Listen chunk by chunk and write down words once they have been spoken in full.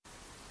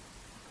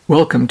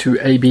Welcome to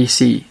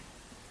ABC,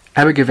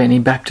 Abergavenny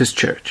Baptist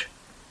Church,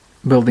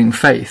 building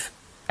faith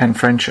and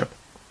friendship.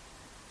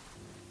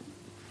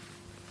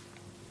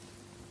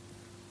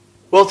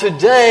 Well,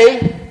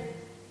 today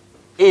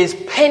is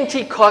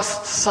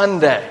Pentecost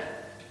Sunday.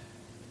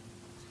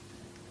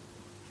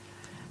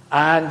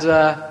 And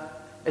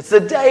it's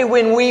the day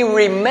when we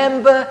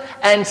remember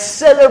and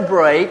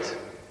celebrate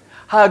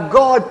how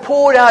God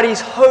poured out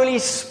His Holy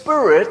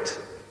Spirit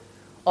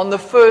on the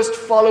first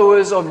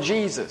followers of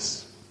Jesus.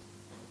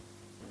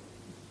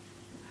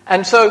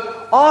 And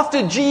so,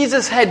 after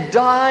Jesus had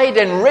died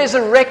and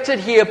resurrected,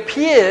 He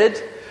appeared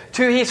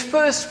to His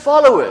first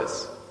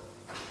followers.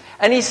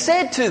 And He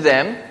said to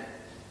them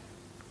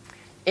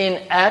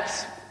in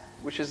Acts,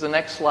 which is the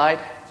next slide.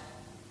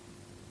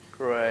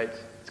 Great.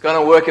 It's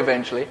going to work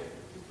eventually.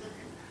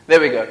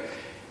 There we go.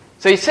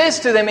 So He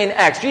says to them in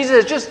Acts, Jesus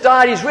has just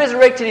died, He's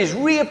resurrected, He's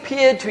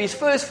reappeared to His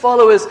first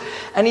followers.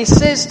 And He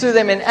says to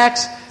them in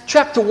Acts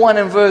chapter 1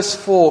 and verse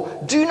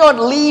 4, "Do not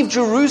leave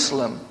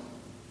Jerusalem,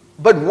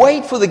 but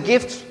wait for the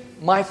gift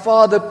my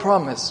Father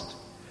promised,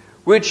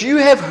 which you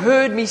have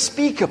heard me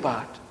speak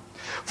about.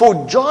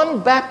 For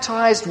John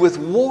baptized with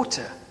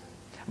water,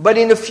 but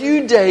in a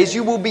few days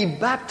you will be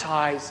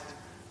baptized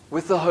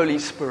with the Holy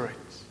Spirit."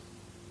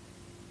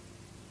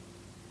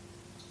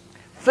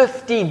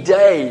 50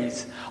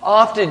 days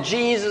after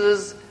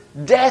Jesus'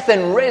 death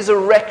and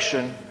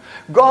resurrection,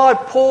 God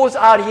pours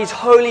out His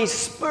Holy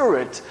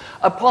Spirit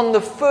upon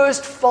the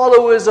first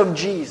followers of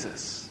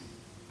Jesus.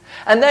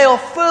 And they are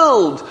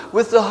filled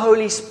with the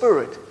Holy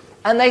Spirit.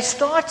 And they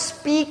start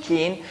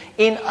speaking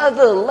in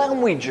other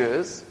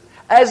languages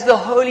as the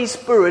Holy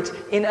Spirit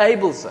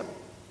enables them.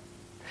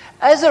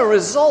 As a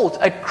result,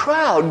 a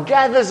crowd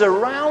gathers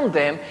around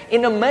them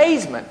in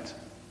amazement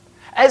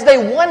as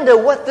they wonder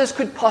what this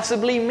could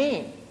possibly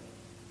mean.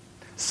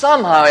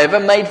 Some, however,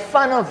 made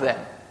fun of them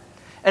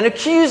and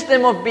accused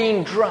them of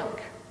being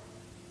drunk.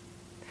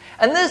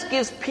 And this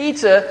gives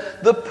Peter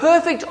the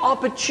perfect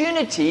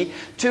opportunity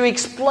to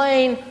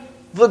explain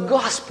the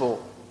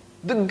gospel,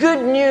 the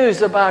good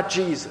news about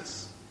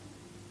Jesus.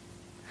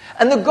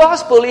 And the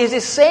gospel is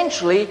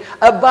essentially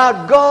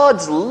about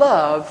God's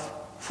love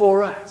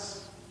for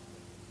us.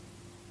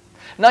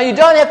 Now, you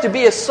don't have to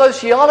be a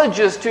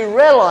sociologist to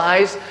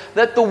realize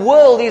that the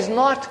world is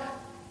not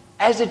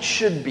as it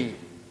should be,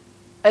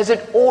 as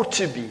it ought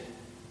to be.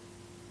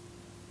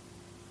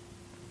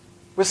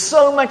 With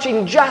so much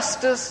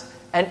injustice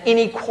and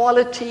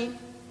inequality,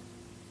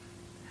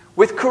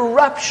 with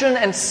corruption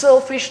and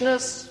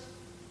selfishness,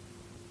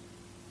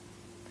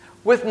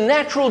 with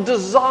natural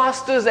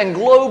disasters and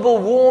global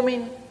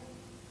warming,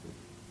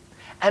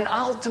 and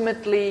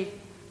ultimately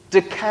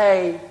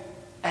decay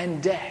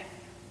and death.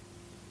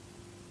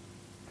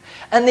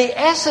 And the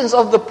essence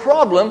of the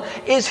problem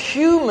is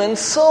human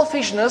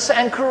selfishness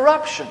and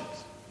corruption.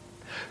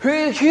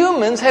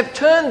 Humans have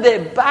turned their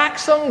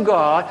backs on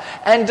God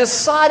and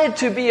decided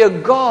to be a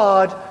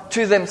God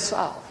to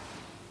themselves.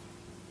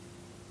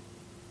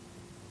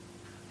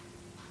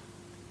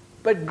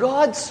 But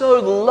God so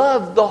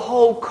loved the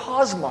whole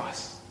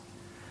cosmos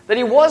that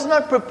He was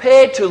not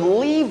prepared to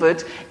leave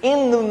it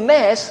in the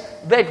mess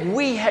that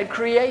we had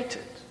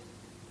created.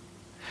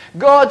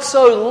 God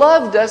so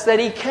loved us that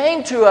He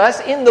came to us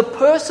in the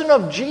person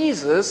of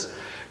Jesus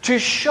to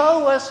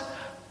show us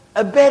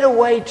a better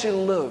way to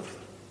live,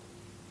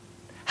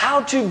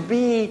 how to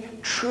be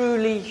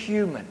truly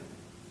human.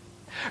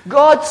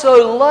 God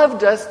so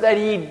loved us that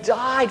He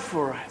died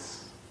for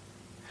us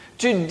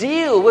to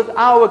deal with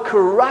our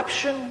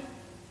corruption,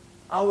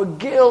 our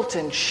guilt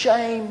and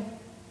shame,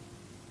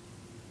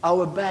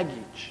 our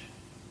baggage.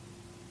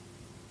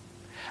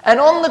 And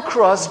on the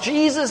cross,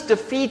 Jesus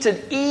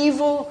defeated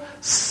evil,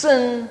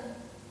 sin,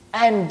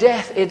 and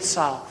death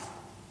itself.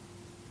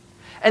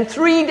 And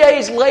 3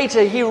 days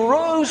later, He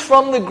rose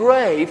from the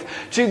grave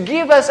to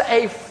give us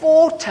a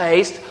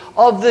foretaste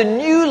of the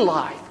new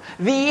life,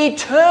 the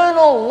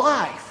eternal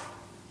life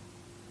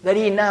that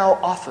He now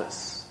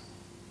offers.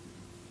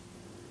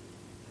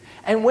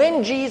 And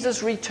when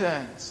Jesus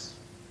returns,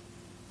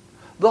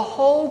 the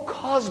whole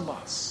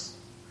cosmos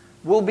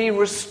will be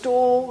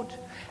restored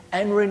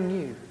and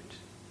renewed.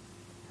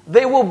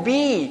 There will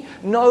be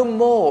no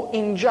more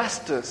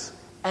injustice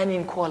and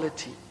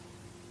inequality.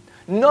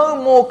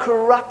 No more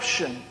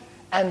corruption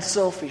and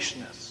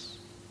selfishness.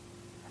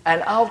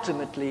 And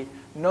ultimately,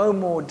 no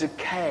more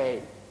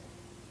decay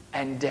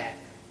and death.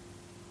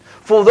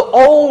 For the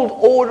old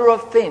order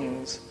of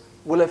things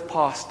will have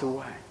passed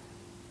away.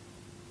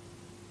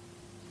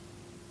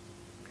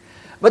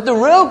 But the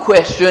real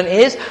question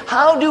is,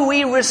 how do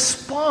we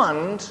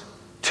respond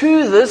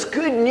to this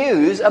good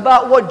news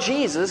about what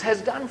Jesus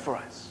has done for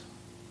us?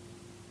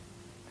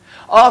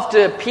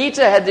 After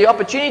Peter had the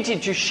opportunity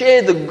to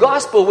share the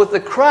gospel with the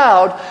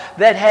crowd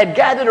that had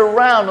gathered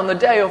around on the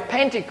day of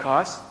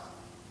Pentecost,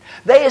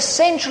 they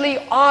essentially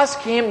asked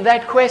him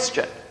that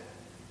question.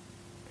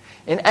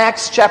 In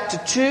Acts chapter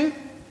 2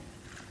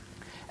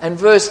 and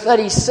verse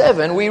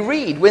 37, we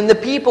read, "When the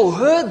people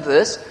heard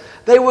this,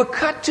 they were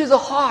cut to the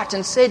heart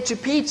and said to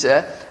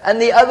Peter and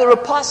the other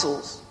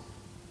apostles,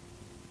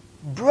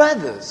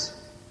 "Brothers,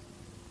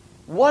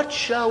 what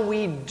shall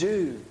we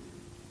do?"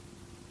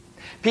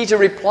 Peter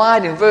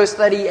replied in verse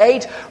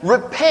 38,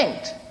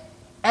 "Repent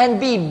and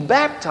be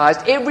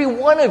baptized, every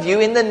one of you,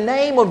 in the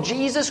name of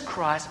Jesus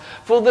Christ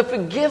for the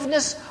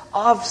forgiveness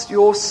of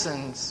your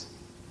sins,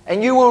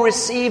 and you will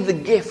receive the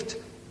gift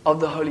of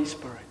the Holy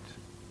Spirit."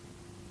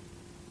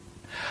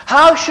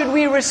 How should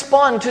we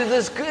respond to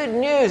this good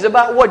news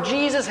about what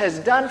Jesus has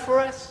done for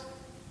us?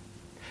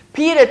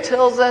 Peter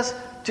tells us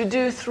to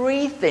do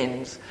three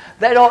things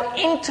that are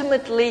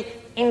intimately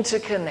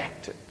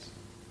interconnected.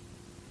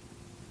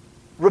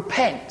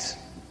 Repent,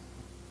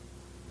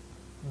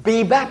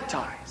 be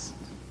baptized,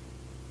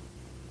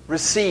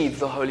 receive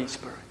the Holy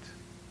Spirit.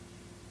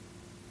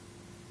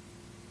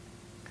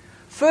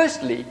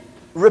 Firstly,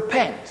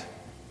 repent.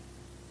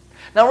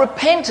 Now,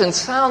 repentance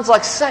sounds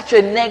like such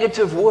a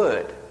negative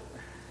word.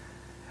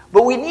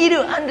 But we need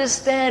to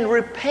understand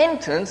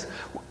repentance.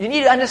 You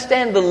need to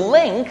understand the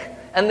link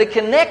and the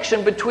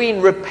connection between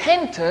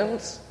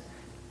repentance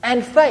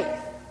and faith.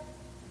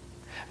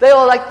 They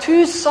are like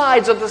two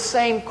sides of the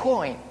same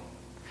coin.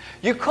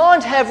 You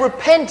can't have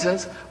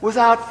repentance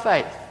without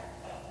faith.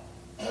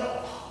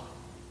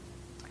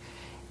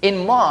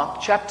 In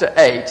Mark chapter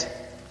 8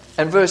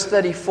 and verse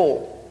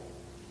 34,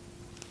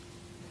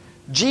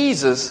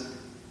 Jesus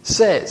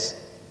says,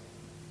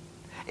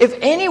 "If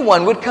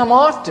anyone would come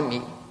after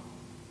me,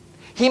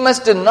 he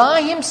must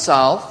deny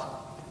himself,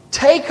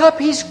 take up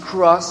his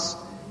cross,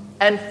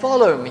 and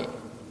follow me.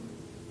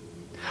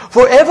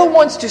 For whoever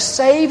wants to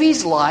save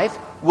his life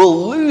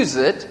will lose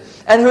it,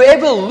 and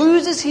whoever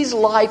loses his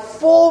life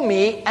for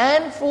me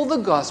and for the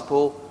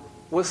gospel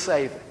will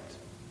save it."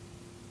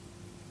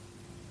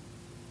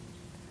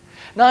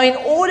 Now, in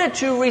order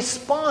to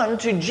respond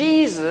to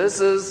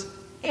Jesus'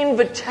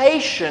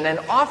 invitation and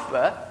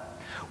offer,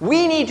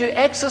 we need to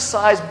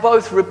exercise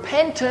both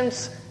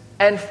repentance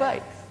and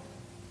faith.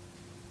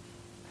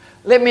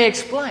 Let me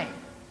explain.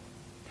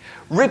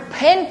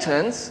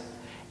 Repentance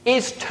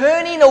is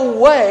turning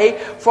away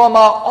from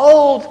our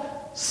old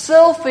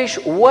selfish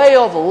way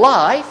of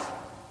life,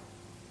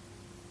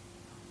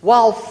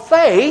 while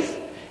faith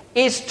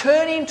is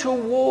turning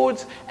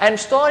towards and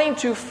starting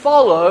to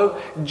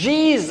follow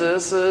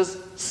Jesus'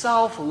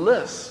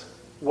 selfless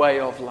way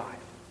of life.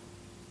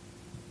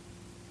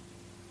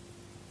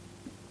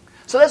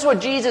 So that's what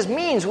Jesus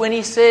means when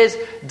he says,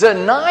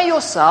 deny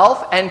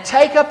yourself and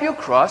take up your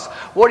cross.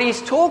 What he's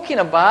talking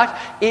about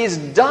is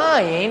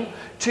dying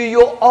to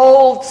your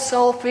old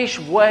selfish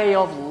way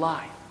of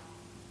life.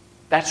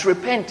 That's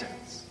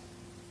repentance.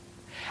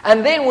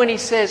 And then when he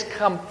says,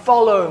 come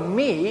follow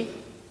me,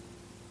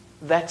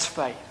 that's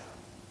faith.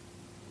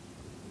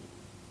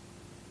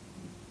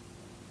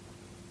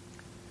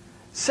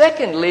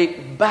 Secondly,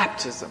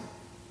 baptism.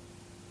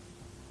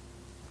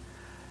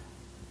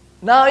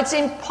 Now, it's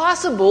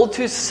impossible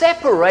to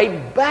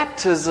separate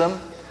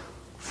baptism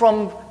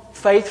from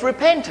faith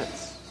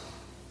repentance.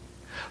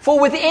 For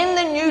within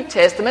the New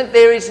Testament,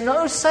 there is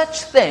no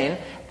such thing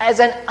as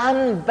an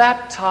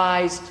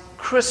unbaptized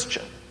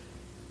Christian.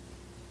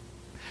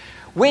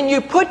 When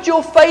you put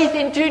your faith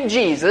into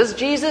Jesus,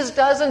 Jesus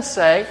doesn't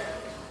say,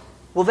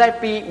 will that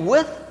be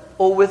with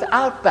or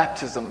without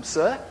baptism,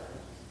 sir?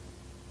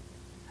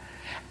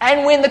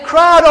 And when the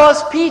crowd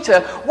asks Peter,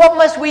 what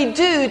must we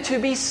do to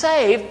be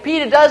saved?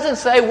 Peter doesn't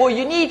say, well,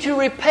 you need to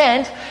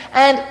repent,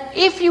 and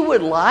if you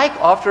would like,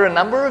 after a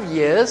number of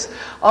years,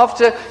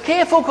 after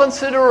careful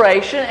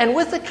consideration and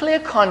with a clear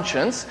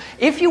conscience,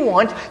 if you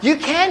want, you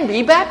can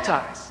be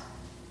baptized.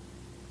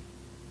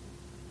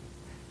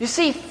 You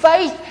see,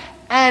 faith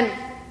and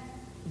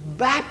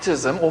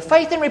baptism, or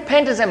faith and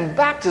repentance and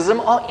baptism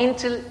are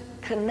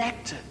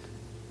interconnected.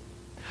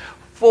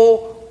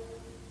 For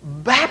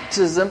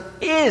baptism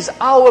is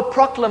our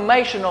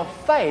proclamation of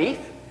faith,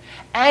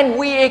 and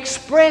we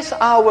express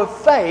our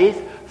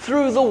faith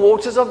through the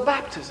waters of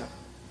baptism.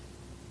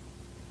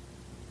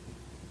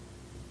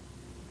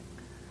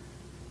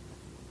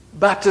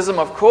 Baptism,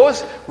 of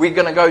course, we're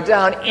going to go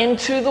down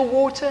into the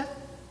water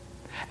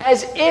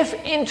as if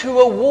into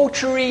a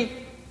watery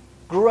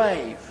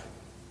grave.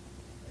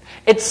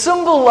 It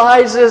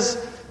symbolizes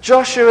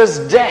Joshua's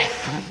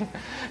death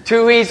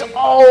to his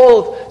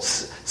old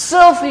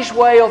selfish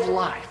way of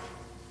life,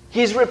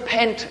 his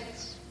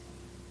repentance.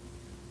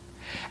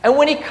 And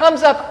when he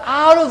comes up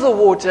out of the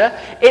water,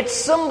 it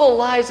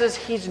symbolizes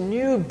his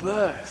new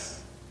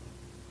birth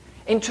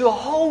into a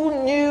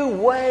whole new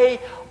way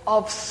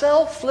of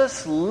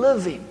selfless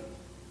living,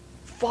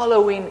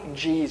 following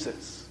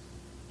Jesus,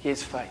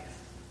 his faith.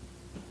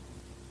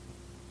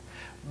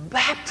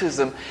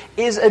 Baptism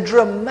is a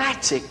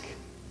dramatic,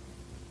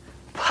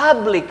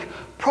 public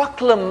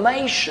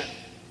proclamation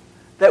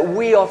that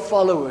we are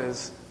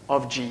followers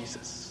of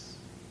Jesus.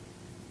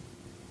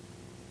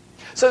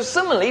 So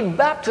similarly,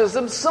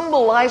 baptism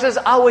symbolizes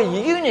our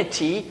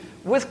unity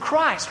with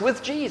Christ,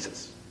 with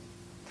Jesus.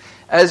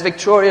 As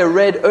Victoria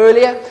read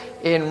earlier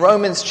in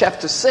Romans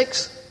chapter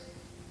 6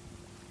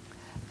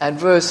 and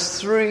verse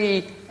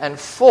 3 and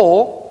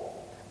 4,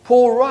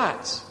 Paul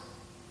writes,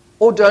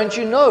 or don't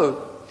you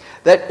know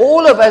that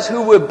all of us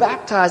who were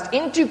baptized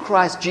into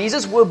Christ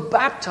Jesus were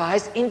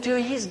baptized into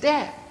his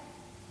death.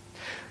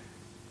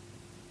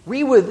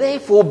 We were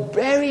therefore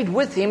buried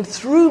with him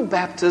through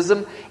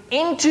baptism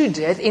into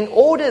death, in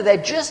order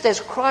that just as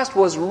Christ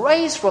was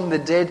raised from the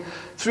dead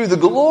through the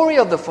glory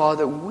of the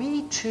Father,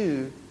 we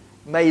too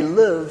may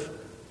live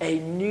a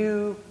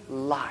new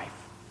life.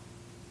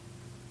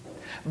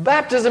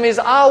 Baptism is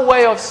our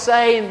way of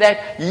saying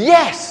that,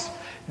 yes,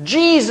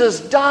 Jesus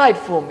died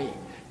for me.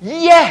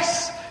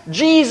 Yes,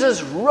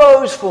 Jesus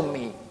rose for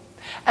me.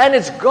 And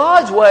it's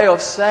God's way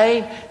of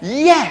saying,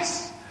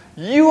 yes,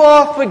 you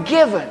are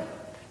forgiven.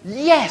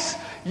 Yes,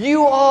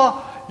 you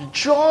are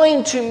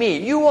joined to me.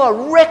 You are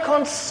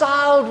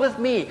reconciled with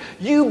me.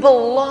 You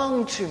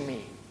belong to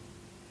me.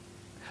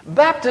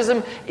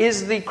 Baptism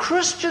is the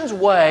Christian's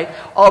way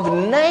of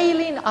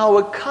nailing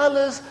our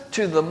colors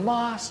to the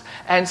mast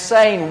and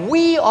saying,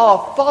 we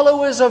are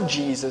followers of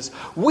Jesus.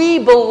 We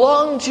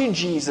belong to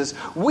Jesus.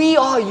 We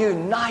are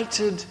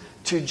united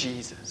to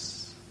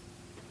Jesus.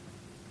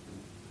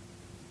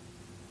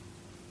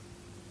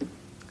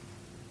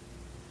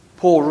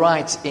 Paul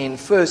writes in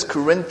 1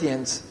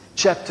 Corinthians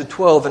chapter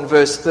 12 and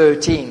verse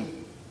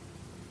 13,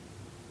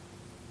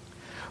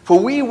 "For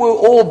we were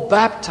all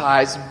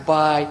baptized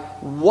by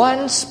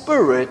one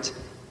Spirit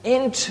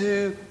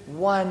into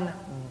one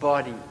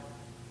body."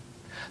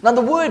 Now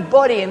the word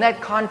body in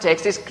that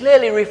context is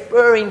clearly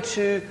referring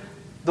to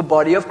the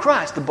body of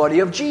Christ, the body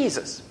of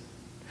Jesus,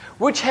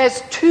 which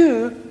has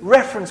two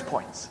reference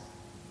points.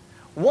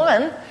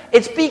 One,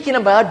 it's speaking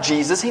about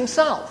Jesus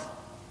himself.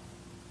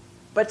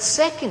 But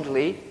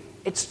secondly,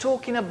 it's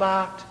talking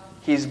about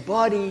his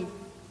body,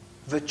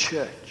 the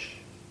church.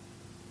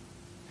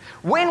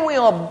 When we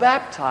are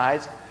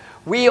baptized,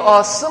 we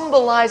are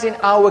symbolizing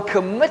our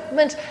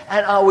commitment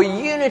and our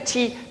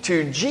unity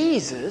to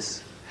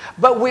Jesus,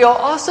 but we are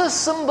also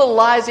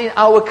symbolizing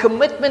our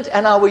commitment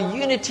and our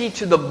unity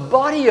to the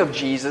body of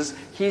Jesus,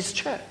 his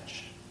church.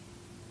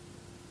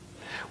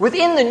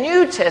 Within the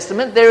New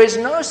Testament, there is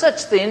no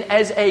such thing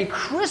as a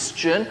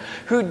Christian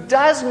who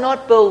does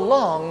not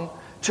belong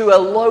to a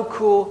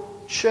local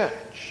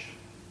church.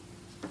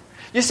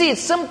 You see,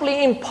 it's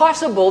simply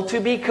impossible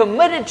to be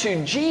committed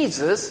to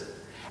Jesus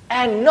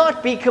and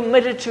not be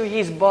committed to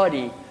his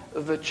body,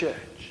 the church.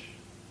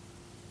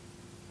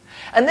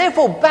 And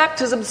therefore,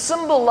 baptism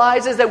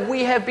symbolizes that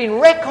we have been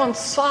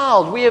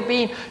reconciled, we have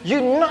been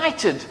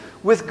united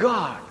with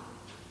God.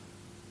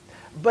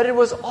 But it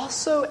was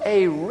also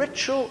a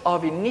ritual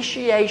of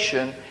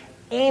initiation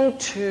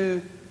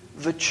into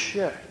the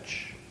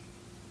church.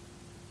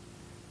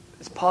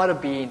 It's part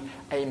of being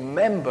a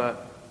member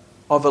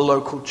of a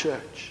local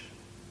church.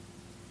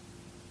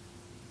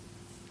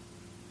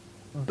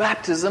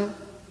 Baptism,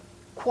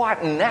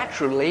 quite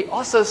naturally,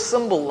 also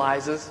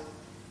symbolizes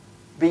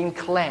being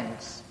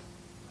cleansed.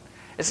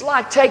 It's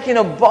like taking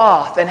a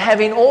bath and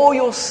having all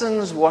your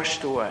sins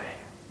washed away.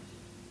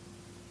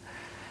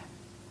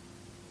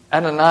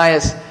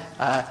 Ananias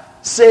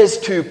says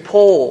to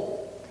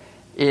Paul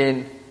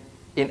in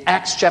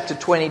Acts chapter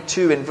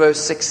 22 and verse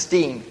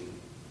 16,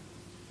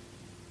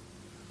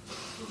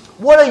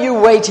 "What are you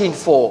waiting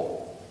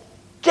for?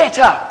 Get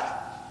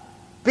up,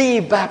 be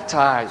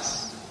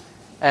baptized,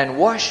 and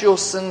wash your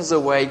sins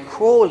away,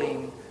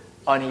 calling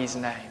on his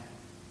name."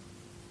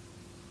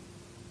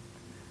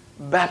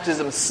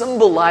 Baptism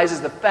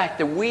symbolizes the fact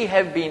that we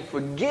have been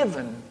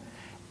forgiven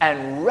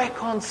and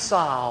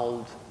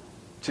reconciled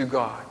to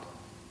God.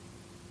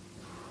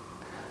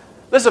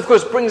 This, of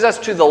course, brings us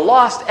to the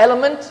last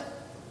element,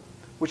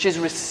 which is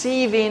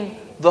receiving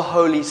the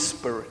Holy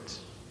Spirit,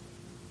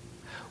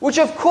 which,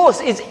 of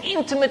course, is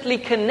intimately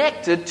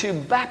connected to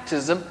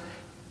baptism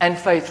and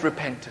faith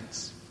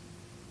repentance.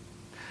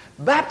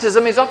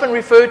 Baptism is often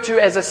referred to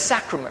as a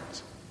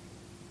sacrament,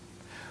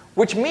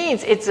 which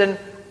means it's an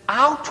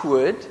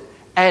outward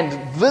and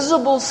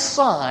visible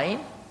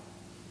sign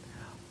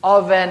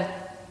of an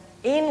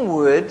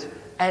inward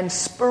and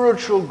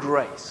spiritual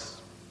grace.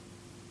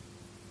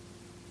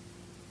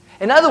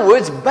 In other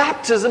words,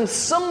 baptism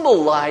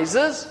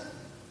symbolizes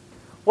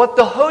what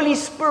the Holy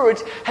Spirit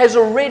has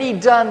already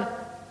done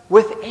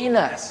within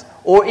us,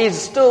 or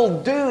is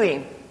still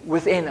doing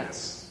within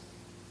us.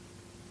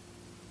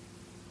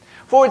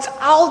 For it's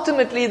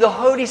ultimately the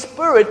Holy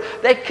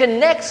Spirit that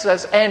connects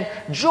us and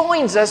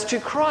joins us to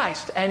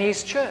Christ and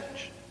his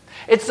church.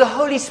 It's the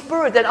Holy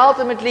Spirit that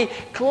ultimately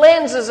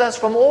cleanses us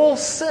from all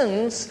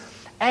sins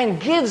and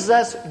gives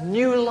us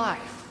new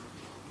life.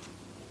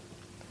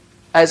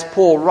 As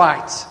Paul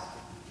writes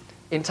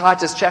in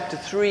Titus chapter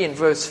 3 and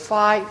verse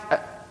 5,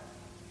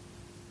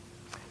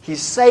 he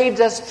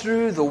saved us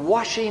through the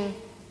washing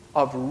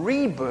of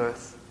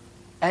rebirth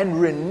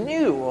and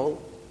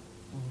renewal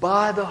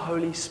by the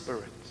Holy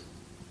Spirit.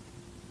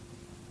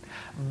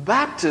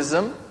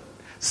 Baptism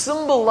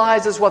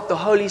symbolizes what the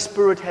Holy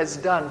Spirit has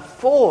done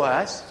for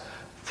us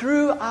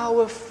through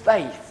our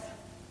faith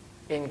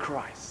in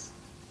Christ.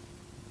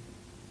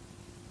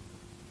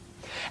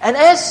 And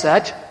as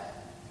such,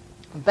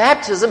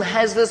 baptism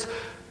has this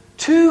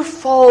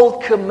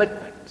twofold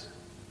commitment.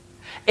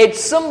 It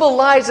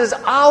symbolizes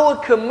our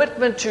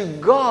commitment to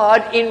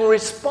God in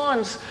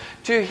response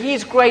to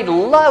His great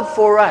love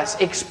for us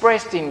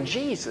expressed in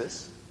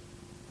Jesus.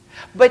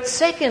 But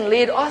secondly,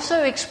 it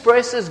also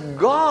expresses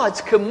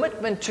God's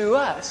commitment to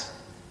us,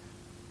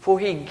 for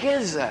He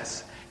gives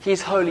us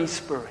His Holy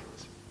Spirit.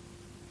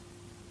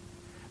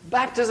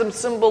 Baptism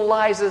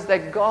symbolizes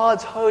that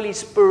God's Holy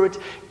Spirit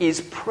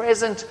is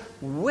present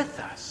with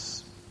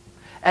us.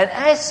 And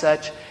as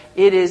such,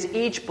 it is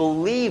each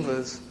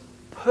believer's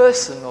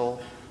personal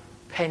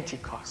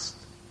Pentecost.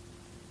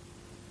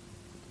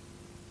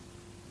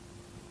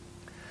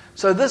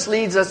 So this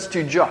leads us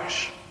to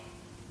Josh.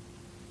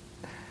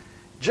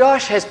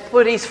 Josh has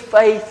put his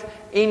faith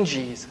in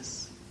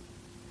Jesus.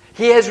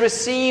 He has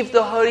received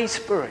the Holy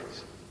Spirit.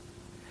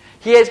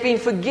 He has been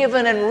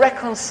forgiven and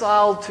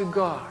reconciled to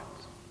God.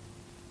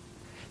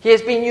 He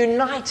has been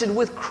united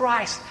with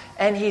Christ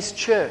and His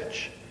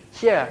church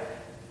here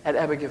at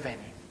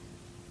Abergavenny.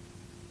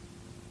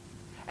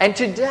 And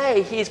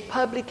today he is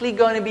publicly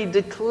going to be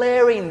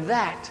declaring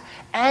that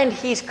and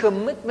his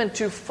commitment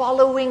to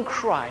following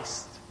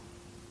Christ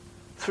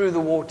through the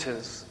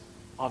waters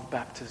of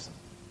baptism.